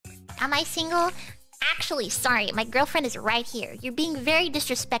Am I single? Actually, sorry, my girlfriend is right here. You're being very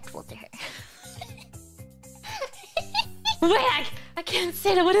disrespectful to her. Wait, I can't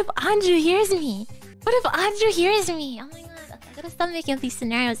say that. What if Andrew hears me? What if Andrew hears me? Oh my god. Okay, I gotta stop making up these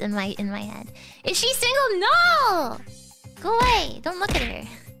scenarios in my head. Is she single? No! Go away. Don't look at her.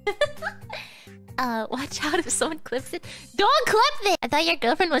 Watch out if someone clips it. Don't clip it! I thought your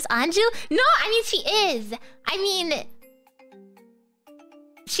girlfriend was Anju? No, I mean she is. I mean...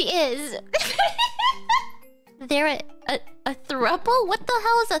 She is. They're a throuple? What the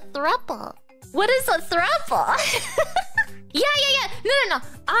hell is a throuple? What is a throuple? Yeah. No.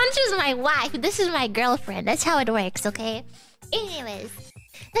 Anju's my wife. This is my girlfriend. That's how it works, okay? Anyways.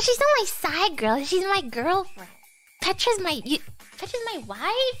 No, she's not my side girl. She's my girlfriend. Petra's my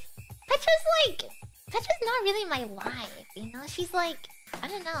wife? Petra's not really my wife, you know? She's like... I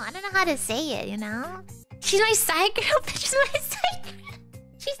don't know how to say it, you know? She's my side girl. Petra's my side girl.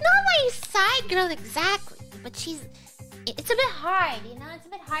 She's not my side girl exactly, but she's... It's a bit hard, you know? It's a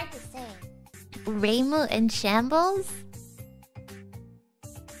bit hard to say. Reimu and Shambles?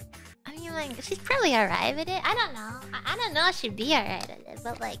 I mean, like, she's probably alright with it. I don't know. I don't know if she'd be alright with it,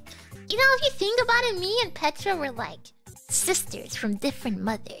 but like... You know, if you think about it, me and Petra were like... sisters from different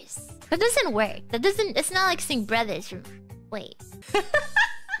mothers. That doesn't work. It's not like saying brothers from... Wait.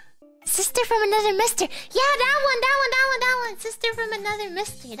 Sister from another mister. Yeah, that one. Sister from another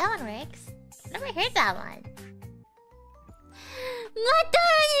mister. That one works. Never heard that one. Not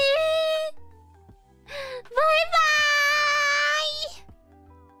done.